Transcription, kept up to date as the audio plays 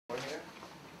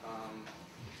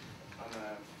I'm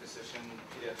a physician,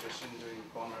 pediatrician doing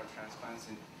bone marrow transplants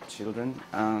in children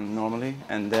normally,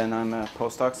 and then I'm a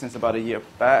postdoc since about a year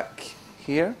back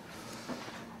here.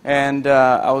 And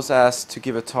I was asked to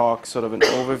give a talk, sort of an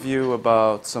overview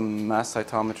about some mass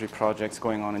cytometry projects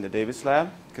going on in the Davis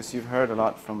lab, because you've heard a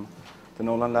lot from the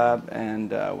Nolan lab,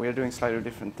 and we're doing slightly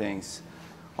different things,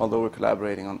 although we're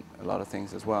collaborating on a lot of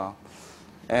things as well.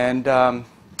 And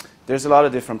there's a lot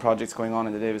of different projects going on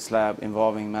in the Davis lab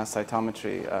involving mass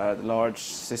cytometry, large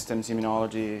systems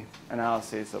immunology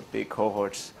analysis of big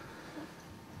cohorts,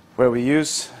 where we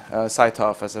use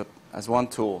CyTOF as one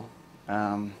tool.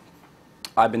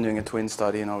 I've been doing a twin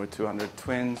study in over 200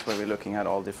 twins, where we're looking at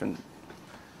all different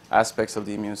aspects of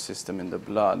the immune system in the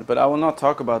blood. But I will not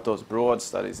talk about those broad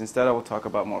studies. Instead, I will talk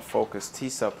about more focused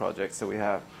T-cell projects that we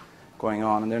have going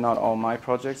on. And they're not all my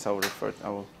projects. I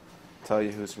will tell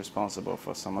you who's responsible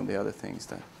for some of the other things.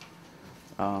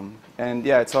 And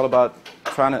yeah, it's all about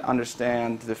trying to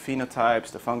understand the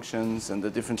phenotypes, the functions, and the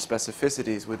different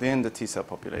specificities within the T-cell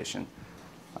population,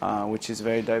 which is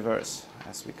very diverse,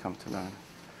 as we come to learn.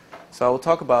 So I will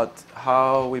talk about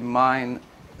how we mine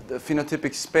the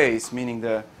phenotypic space, meaning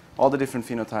all the different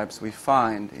phenotypes we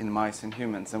find in mice and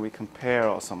humans, and we compare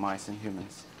also mice and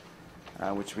humans,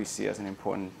 which we see as an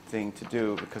important thing to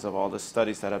do because of all the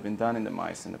studies that have been done in the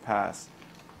mice in the past.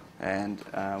 And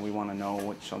we want to know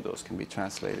which of those can be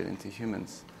translated into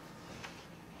humans.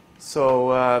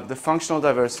 So the functional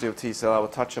diversity of T-cell I will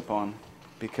touch upon,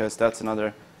 because that's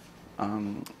another,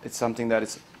 it's something that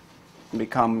is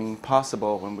becoming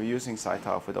possible when we're using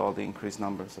CyTOF with all the increased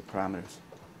numbers of parameters.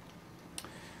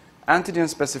 Antigen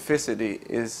specificity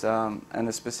is, and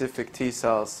the specific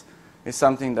T-cells is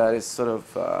something that is sort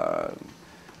of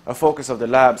a focus of the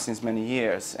lab since many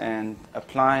years, and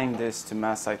applying this to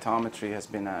mass cytometry has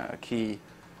been a key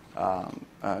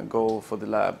goal for the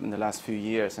lab in the last few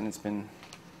years, and it's been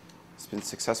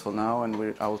successful now,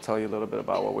 and I will tell you a little bit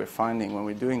about what we're finding when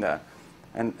we're doing that.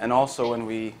 And also when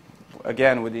we,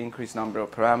 again, with the increased number of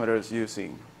parameters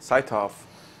using CyTOF,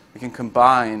 we can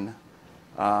combine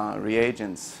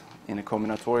reagents in a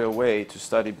combinatorial way to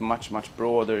study much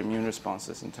broader immune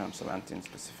responses in terms of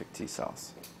antigen-specific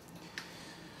T-cells.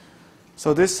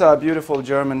 So this beautiful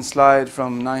German slide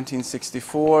from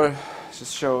 1964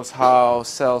 just shows how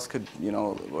cells could,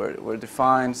 were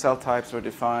defined, cell types were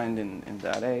defined in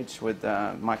that age with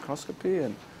microscopy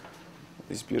and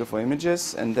these beautiful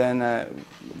images. And then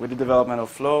with the development of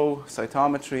flow,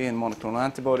 cytometry, and monoclonal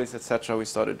antibodies, etc., we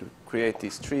started to create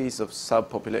these trees of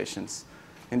subpopulations.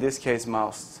 In this case,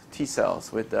 mouse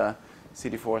T-cells with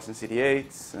CD4s and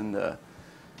CD8s and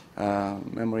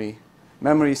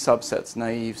memory subsets,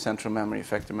 naive, central memory,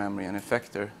 effector memory, and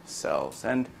effector cells.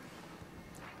 And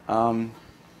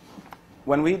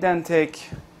when we then take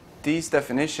these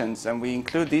definitions and we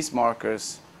include these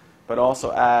markers, but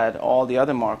also add all the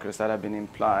other markers that have been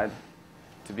implied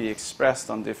to be expressed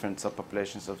on different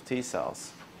subpopulations of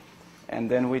T-cells, and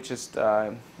then we just,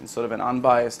 in sort of an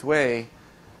unbiased way,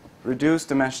 reduce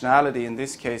dimensionality, in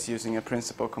this case using a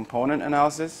principal component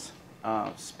analysis.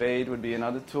 SPADE would be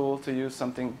another tool to use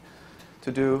something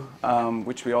to do,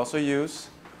 which we also use.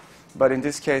 But in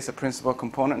this case, a principal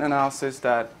component analysis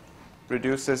that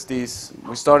reduces these.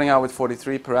 We're starting out with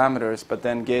 43 parameters, but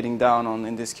then gating down on,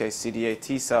 in this case, CD8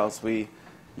 T cells, we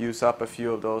use up a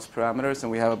few of those parameters,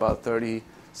 and we have about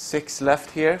 36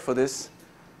 left here for this.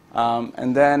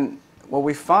 And then what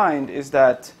we find is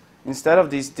that instead of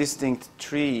these distinct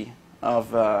tree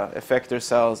of effector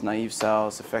cells, naive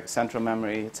cells, central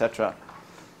memory, etc.,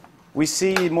 we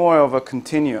see more of a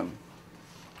continuum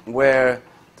where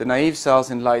the naive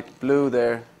cells in light blue,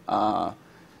 they're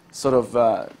sort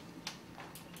of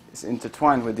is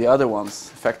intertwined with the other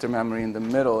ones, effector memory in the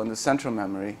middle and the central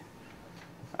memory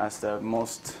as the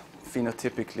most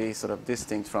phenotypically sort of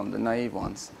distinct from the naive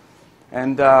ones.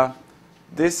 And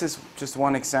this is just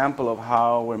one example of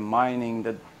how we're mining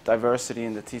the diversity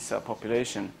in the T-cell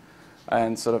population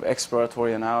and sort of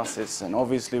exploratory analysis. And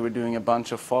obviously we're doing a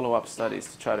bunch of follow-up studies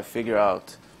to try to figure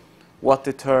out what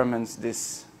determines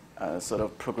this sort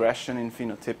of progression in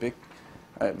phenotypic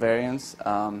variance.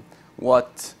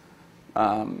 What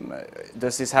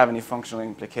does this have any functional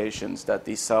implications that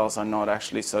these cells are not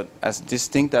actually as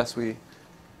distinct as we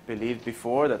believed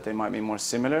before, that they might be more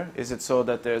similar? Is it so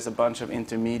that there's a bunch of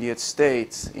intermediate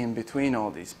states in between all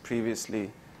these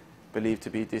previously believed to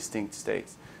be distinct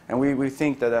states? And we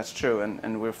think that that's true,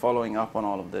 and we're following up on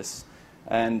all of this.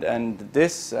 And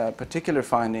this particular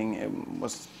finding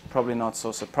was probably not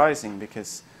so surprising,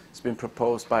 because it's been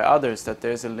proposed by others that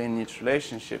there's a lineage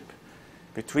relationship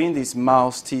between these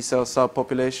mouse T-cell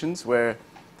subpopulations, where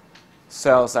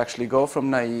cells actually go from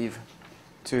naive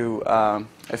to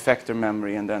effector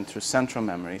memory and then through central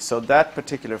memory. So that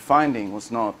particular finding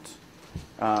was not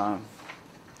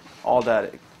all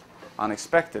that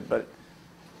unexpected, but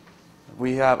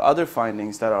we have other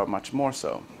findings that are much more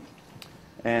so.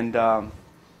 And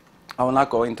I will not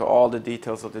go into all the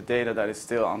details of the data that is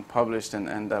still unpublished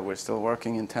and that we're still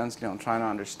working intensely on trying to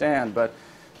understand, but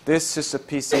this is a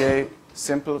PCA,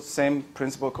 simple, same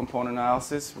principal component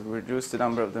analysis. We reduce the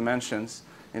number of dimensions,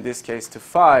 in this case to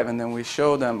 5, and then we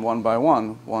show them one by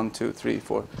one, 1, 2, 3,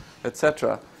 4,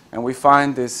 etc. And we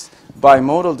find this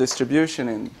bimodal distribution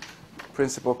in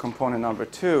principal component number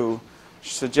 2,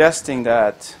 suggesting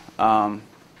that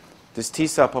this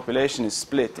T-cell population is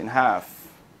split in half,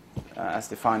 as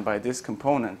defined by this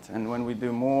component. And when we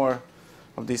do more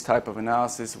of these type of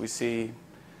analysis, we see,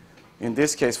 in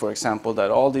this case, for example, that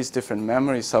all these different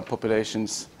memory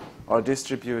subpopulations are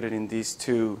distributed in these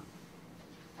two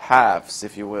halves,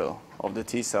 if you will, of the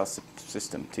T-cell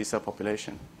system, T-cell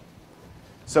population.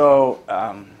 So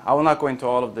I will not go into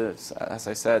all of this, as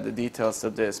I said, the details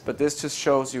of this, but this just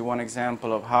shows you one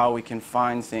example of how we can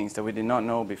find things that we did not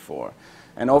know before.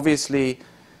 And obviously,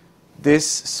 this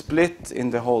split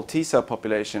in the whole T-cell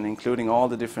population, including all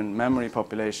the different memory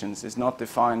populations, is not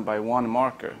defined by one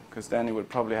marker, because then it would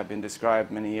probably have been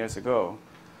described many years ago.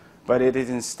 But it is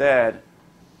instead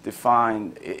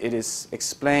defined, it is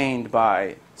explained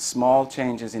by small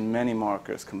changes in many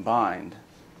markers combined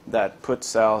that put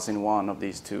cells in one of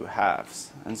these two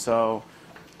halves. And so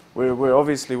we're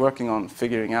obviously working on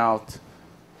figuring out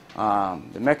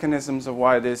the mechanisms of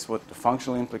why this, what the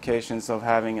functional implications of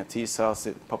having a T-cell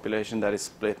population that is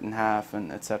split in half,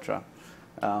 and etc.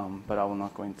 But I will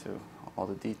not go into all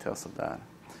the details of that.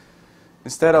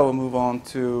 Instead, I will move on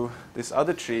to this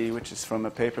other tree, which is from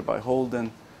a paper by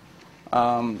Holden,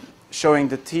 showing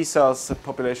the T-cells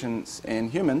populations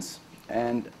in humans.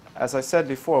 And as I said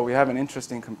before, we have an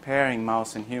interest in comparing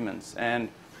mouse and humans. And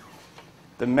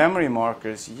the memory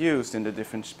markers used in the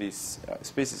different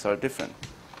species are different,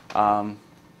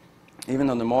 even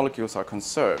though the molecules are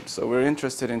conserved. So we're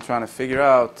interested in trying to figure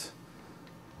out,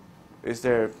 is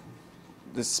there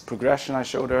this progression I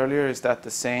showed earlier, is that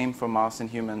the same for mouse and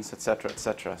humans, etc.,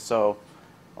 etc. So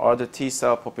are the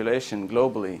T-cell population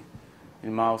globally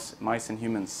in mice and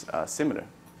humans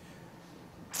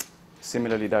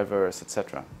similarly diverse,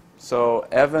 etc. So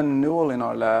Evan Newell in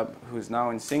our lab, who is now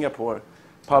in Singapore,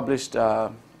 published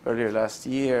earlier last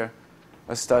year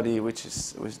a study which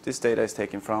this data is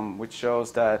taken from, which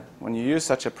shows that when you use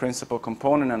such a principal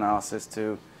component analysis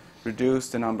to reduce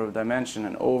the number of dimensions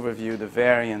and overview the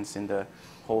variance in the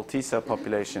whole T-cell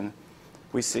population,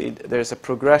 we see there's a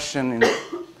progression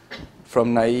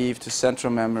from naive to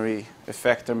central memory,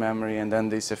 effector memory, and then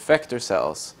these effector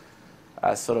cells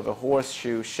as sort of a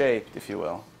horseshoe shaped, if you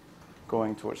will,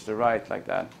 going towards the right like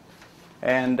that.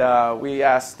 And we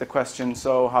asked the question,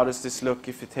 so how does this look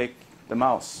if you take the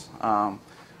mouse?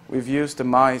 We've used the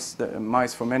mice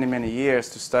for many, many years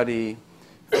to study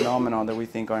phenomena that we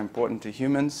think are important to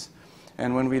humans.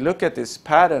 And when we look at this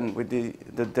pattern with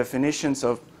the definitions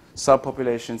of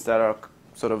subpopulations that are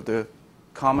sort of the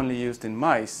commonly used in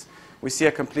mice, we see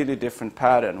a completely different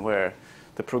pattern where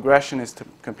the progression is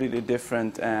completely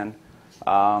different, and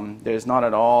there's not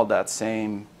at all that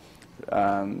same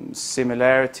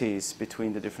similarities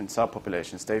between the different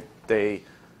subpopulations.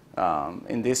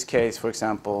 In this case, for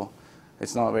example,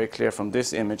 it's not very clear from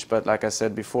this image, but like I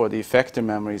said before, the effector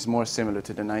memory is more similar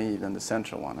to the naive than the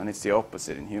central one, and it's the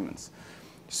opposite in humans.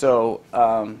 So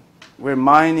we're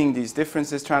mining these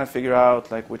differences, trying to figure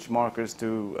out like which markers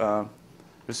are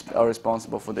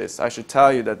responsible for this. I should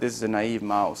tell you that this is a naive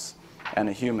mouse and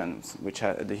a human, which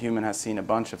the human has seen a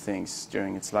bunch of things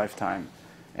during its lifetime,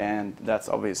 and that's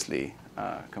obviously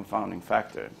a confounding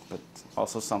factor, but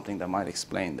also something that might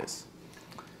explain this.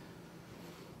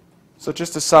 So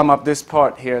just to sum up this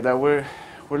part here, that we're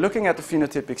looking at the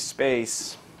phenotypic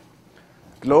space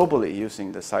globally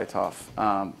using the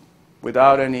CyTOF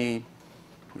without any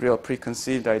real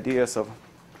preconceived ideas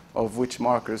of which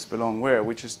markers belong where.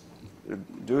 We just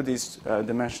do these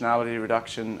dimensionality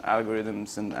reduction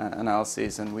algorithms and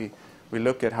analyses, and we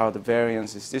look at how the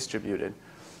variance is distributed.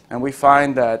 And we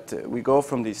find that we go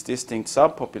from these distinct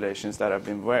subpopulations that have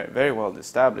been very well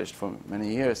established for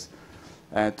many years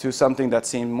to something that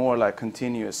seemed more like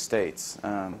continuous states.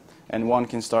 And one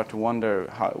can start to wonder,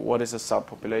 what is a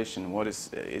subpopulation? What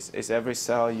is every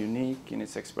cell unique in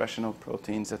its expression of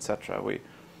proteins, etc.?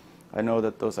 I know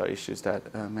that those are issues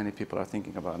that many people are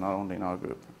thinking about, not only in our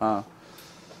group. So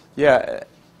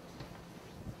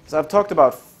I've talked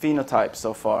about phenotypes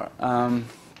so far.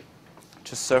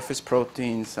 Just surface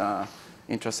proteins,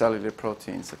 intracellular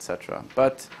proteins, etc.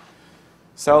 But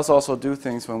Cells also do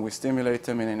things when we stimulate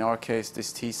them, and in our case,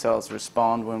 these T cells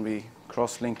respond when we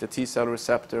cross-link the T cell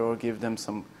receptor or give them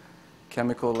some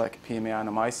chemical like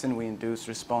PMA-anamycin. We induce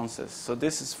responses. So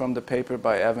this is from the paper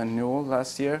by Evan Newell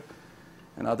last year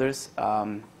and others,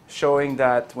 showing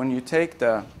that when you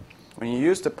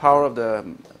use the power of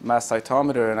the mass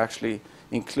cytometer and actually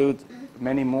include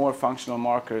many more functional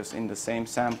markers in the same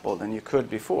sample than you could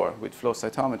before with flow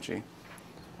cytometry,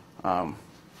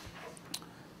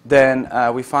 then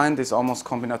we find this almost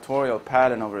combinatorial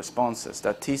pattern of responses,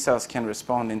 that T cells can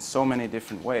respond in so many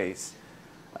different ways.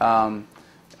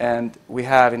 And we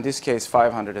have, in this case,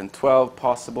 512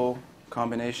 possible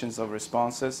combinations of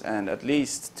responses, and at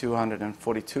least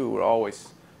 242 were always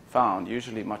found,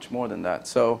 usually much more than that.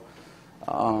 So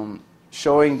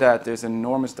showing that there's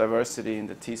enormous diversity in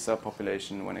the T cell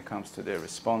population when it comes to their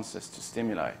responses to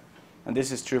stimuli. And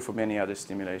this is true for many other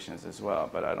stimulations as well,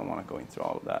 but I don't want to go into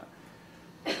all of that.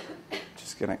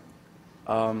 Just kidding.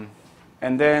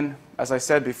 And then, as I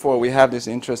said before, we have this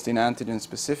interest in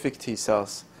antigen-specific T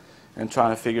cells and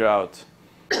trying to figure out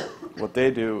what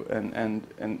they do.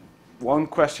 And one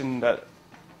question that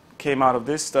came out of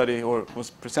this study, or was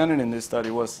presented in this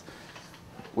study, was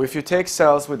if you take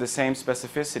cells with the same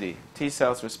specificity, T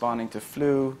cells responding to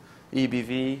flu,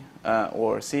 EBV,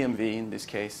 or CMV in this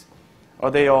case, are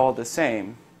they all the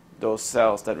same, those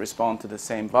cells that respond to the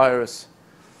same virus?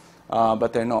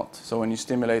 But they're not. So when you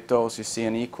stimulate those, you see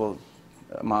an equal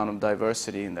amount of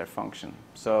diversity in their function.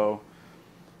 So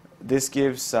this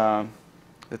gives the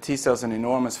T cells an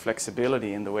enormous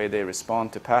flexibility in the way they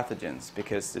respond to pathogens,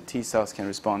 because the T cells can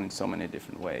respond in so many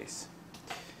different ways.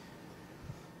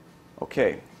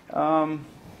 Okay.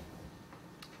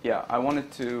 Yeah, I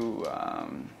wanted to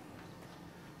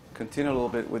continue a little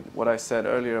bit with what I said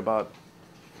earlier about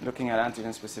looking at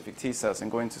antigen-specific T cells and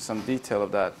go into some detail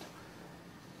of that.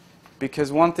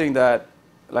 Because one thing that,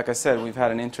 like I said, we've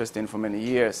had an interest in for many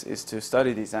years is to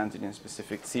study these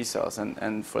antigen-specific T cells.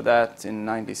 And for that, in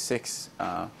 '96,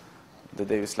 the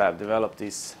Davis lab developed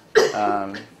these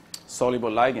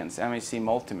soluble ligands, MHC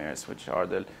multimers, which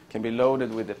can be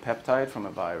loaded with a peptide from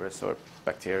a virus or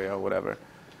bacteria or whatever.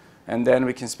 And then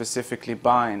we can specifically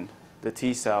bind the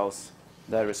T cells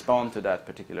that respond to that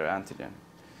particular antigen.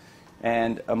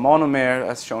 And a monomer,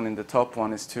 as shown in the top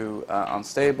one, is too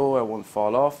unstable and won't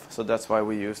fall off. So that's why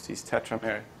we use these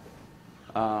tetramer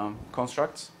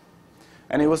constructs.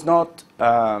 And it was not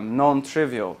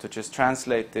non-trivial to just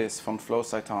translate this from flow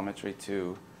cytometry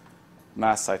to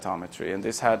mass cytometry. And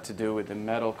this had to do with the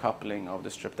metal coupling of the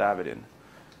streptavidin.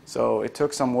 So it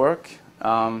took some work,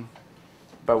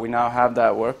 but we now have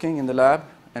that working in the lab,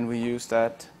 and we use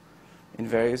that in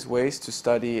various ways to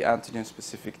study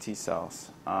antigen-specific T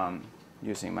cells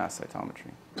using mass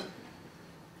cytometry.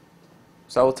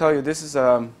 So I will tell you, this is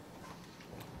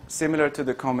similar to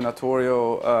the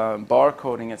combinatorial bar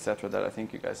coding, etc., that I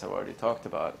think you guys have already talked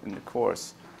about in the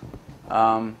course.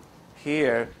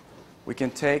 Here, we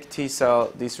can take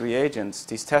these reagents,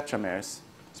 these tetramers,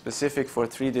 specific for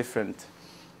 3 different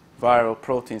viral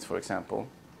proteins, for example,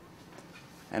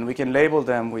 and we can label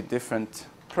them with different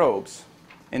probes.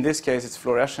 In this case, it's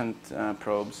fluorescent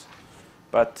probes,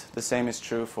 but the same is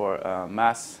true for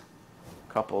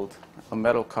mass-coupled or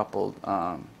metal-coupled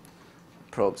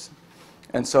probes.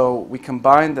 And so we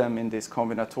combine them in this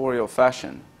combinatorial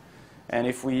fashion. And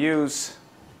if we use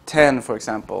 10, for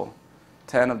example,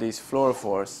 10 of these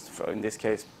fluorophores, in this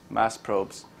case mass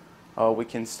probes, we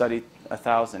can study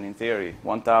 1,000 in theory,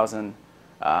 1,000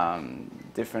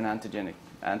 different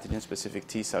antigen-specific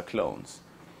T cell clones.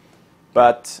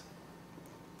 But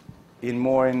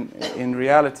in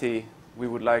reality, we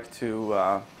would like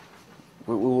to,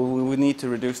 we would need to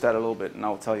reduce that a little bit, and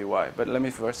I'll tell you why. But let me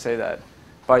first say that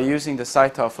by using the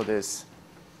CyTOF for this,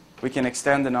 we can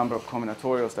extend the number of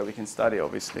combinatorials that we can study,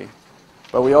 obviously.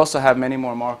 But we also have many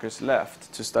more markers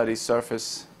left to study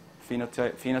surface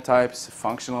phenotypes,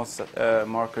 functional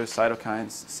markers,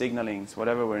 cytokines, signalings,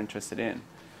 whatever we're interested in.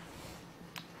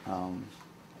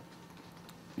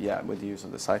 Yeah, with the use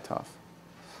of the CyTOF.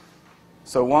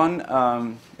 So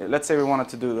let's say we wanted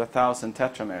to do 1,000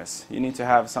 tetramers. You need to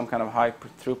have some kind of high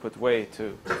throughput way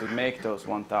to make those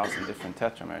 1,000 different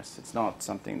tetramers. It's not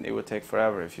something, it would take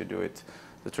forever if you do it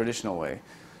the traditional way.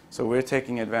 So we're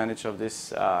taking advantage of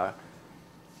this,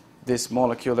 this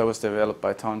molecule that was developed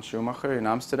by Ton Schumacher in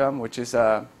Amsterdam, which is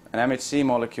an MHC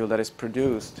molecule that is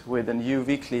produced with an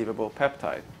UV cleavable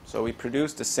peptide. So we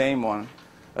produce the same one,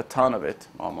 a ton of it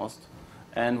almost,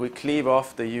 and we cleave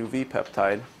off the UV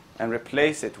peptide and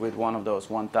replace it with one of those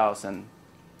 1,000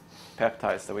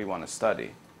 peptides that we want to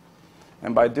study.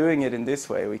 And by doing it in this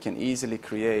way, we can easily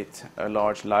create a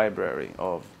large library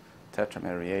of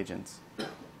tetramer reagents.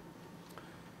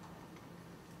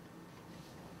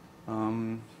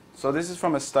 So this is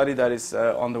from a study that is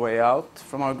on the way out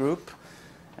from our group,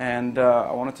 and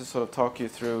I wanted to sort of talk you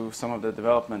through some of the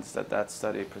developments that that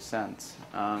study presents.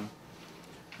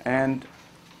 And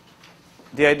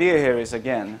the idea here is,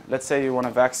 again, let's say you want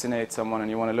to vaccinate someone and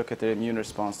you want to look at their immune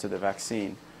response to the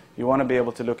vaccine. You want to be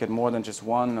able to look at more than just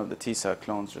one of the T-cell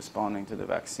clones responding to the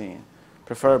vaccine,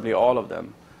 preferably all of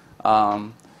them.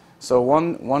 So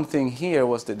one thing here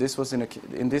was that this was,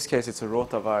 in this case, it's a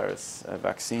rotavirus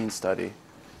vaccine study,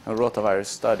 a rotavirus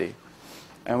study.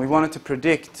 And we wanted to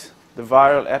predict the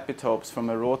viral epitopes from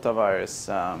a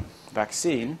rotavirus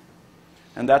vaccine.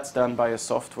 And that's done by a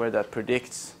software that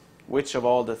predicts which of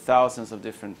all the thousands of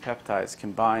different peptides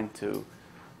can bind to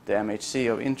the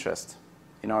MHC of interest.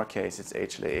 In our case, it's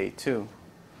HLA-A2.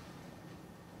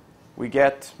 We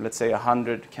get, let's say,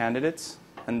 100 candidates.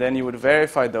 And then you would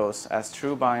verify those as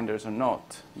true binders or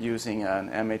not using an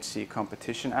MHC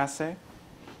competition assay.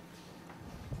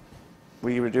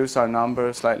 We reduce our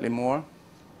number slightly more.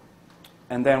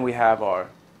 And then we have our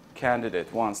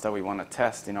candidate ones that we want to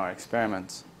test in our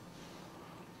experiments.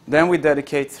 Then we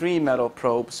dedicate 3 metal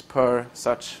probes per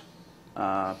such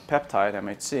peptide,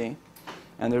 MHC.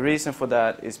 And the reason for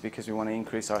that is because we want to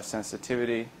increase our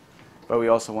sensitivity, but we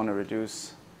also want to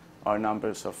reduce our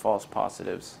numbers of false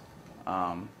positives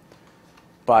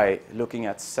by looking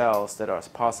at cells that are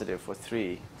positive for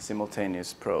 3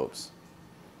 simultaneous probes.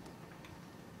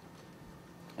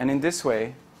 And in this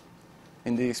way,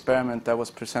 in the experiment that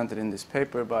was presented in this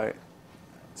paper by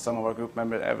some of our group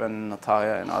members, Evan,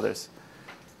 Natalia, and others,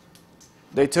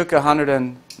 they took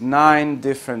 109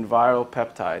 different viral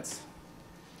peptides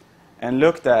and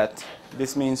looked at,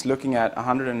 this means looking at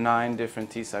 109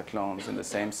 different T-cell clones in the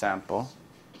same sample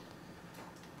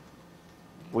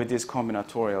with this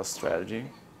combinatorial strategy.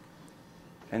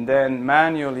 And then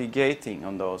manually gating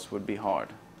on those would be hard.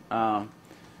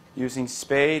 Using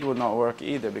SPADE would not work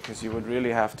either, because you would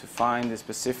really have to find the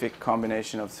specific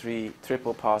combination of 3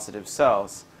 triple positive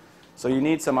cells. So you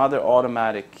need some other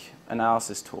automatic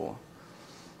analysis tool.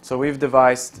 So we've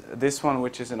devised this one,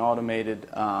 which is an automated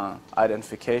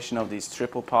identification of these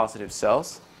triple positive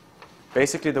cells.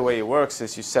 Basically, the way it works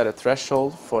is you set a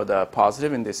threshold for the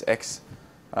positive in this X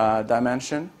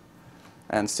dimension,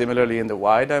 and similarly in the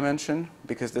Y dimension,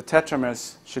 because the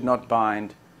tetramers should not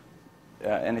bind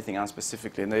anything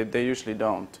unspecifically, and they usually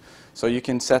don't. So you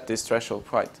can set this threshold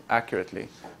quite accurately.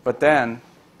 But then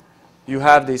you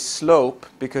have this slope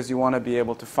because you want to be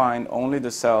able to find only the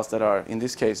cells that are, in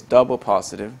this case, double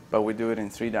positive, but we do it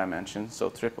in 3 dimensions, so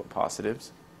triple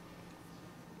positives.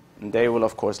 And they will,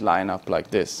 of course, line up like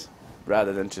this,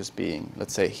 rather than just being,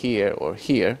 let's say, here or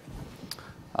here.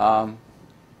 And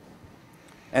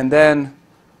then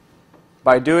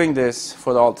by doing this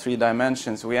for all 3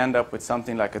 dimensions, we end up with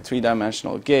something like a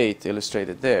 3-dimensional gate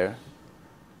illustrated there.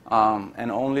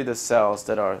 And only the cells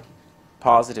that are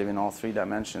positive in all 3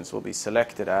 dimensions will be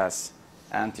selected as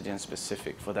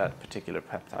antigen-specific for that particular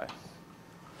peptide.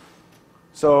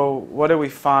 So what do we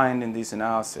find in these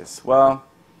analyses? Well,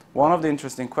 one of the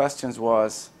interesting questions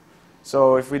was,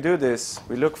 so if we do this,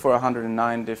 we look for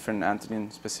 109 different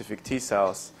antigen-specific T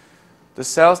cells. The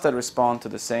cells that respond to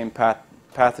the same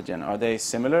pathogen, are they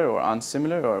similar or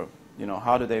unsimilar, or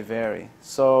how do they vary?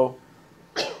 So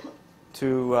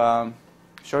to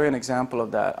show you an example of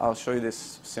that, I'll show you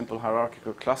this simple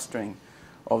hierarchical clustering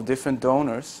of different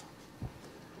donors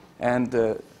and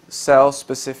the cells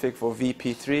specific for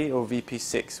VP3 or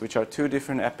VP6, which are 2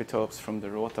 different epitopes from the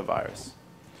rotavirus.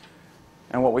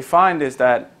 And what we find is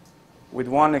that, with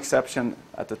one exception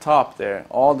at the top there,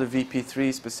 all the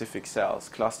VP3 specific cells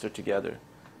cluster together,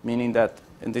 meaning that,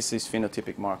 and this is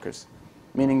phenotypic markers,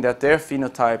 meaning that their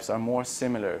phenotypes are more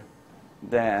similar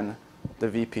than the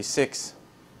VP6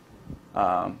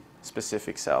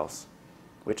 specific cells,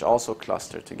 which also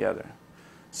cluster together.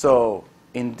 So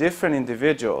in different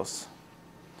individuals,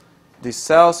 the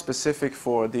cells specific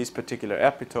for these particular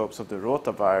epitopes of the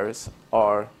rotavirus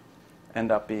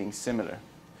end up being similar.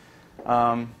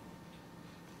 And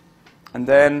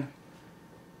then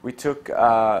we took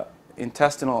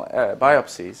intestinal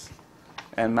biopsies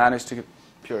and managed to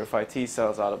purify T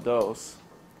cells out of those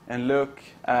and look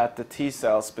at the T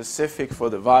cells specific for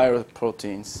the viral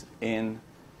proteins in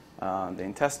the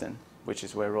intestine, which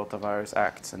is where rotavirus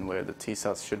acts and where the T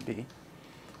cells should be.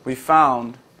 We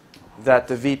found that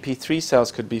the VP3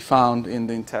 cells could be found in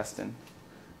the intestine,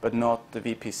 but not the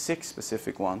VP6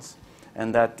 specific ones,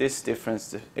 and that this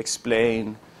difference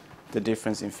explains the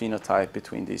difference in phenotype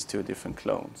between these 2 different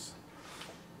clones.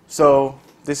 So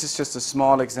this is just a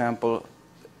small example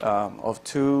of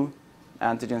 2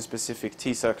 antigen-specific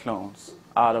T-cell clones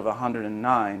out of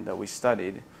 109 that we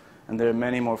studied, And there are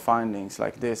many more findings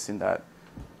like this in that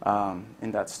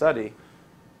study.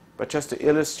 But just to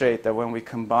illustrate that when we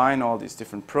combine all these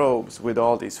different probes with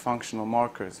all these functional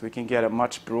markers, we can get a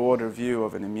much broader view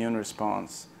of an immune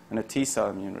response and a T-cell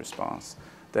immune response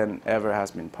than ever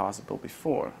has been possible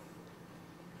before.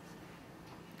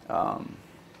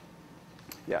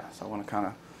 Yeah, so I want to kind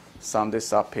of sum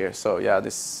this up here. So yeah,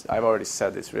 I've already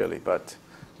said this really, but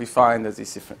we find that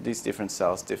these different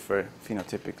cells differ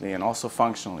phenotypically and also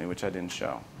functionally, which I didn't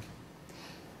show.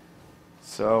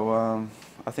 So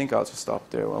I think I'll just stop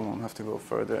there. I won't have to go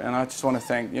further. And I just want to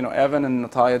thank, Evan and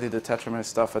Natalia did the tetramer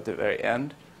stuff at the very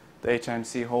end. The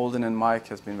HIMC, Holden and Mike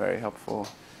has been very helpful.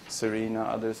 Serena,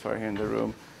 others who are here in the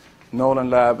room. Nolan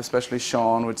Lab, especially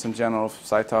Sean with some general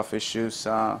CyTOF issues.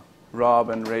 Rob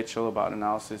and Rachel about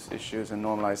analysis issues and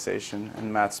normalization.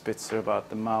 And Matt Spitzer about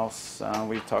the mouse.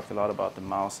 We talked a lot about the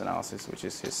mouse analysis, which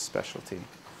is his specialty.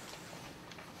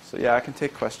 So yeah, I can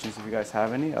take questions if you guys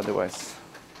have any. Otherwise,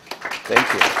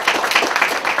 thank you.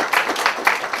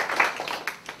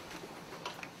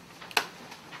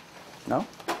 No?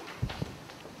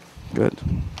 Good.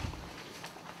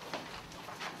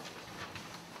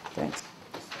 Thanks.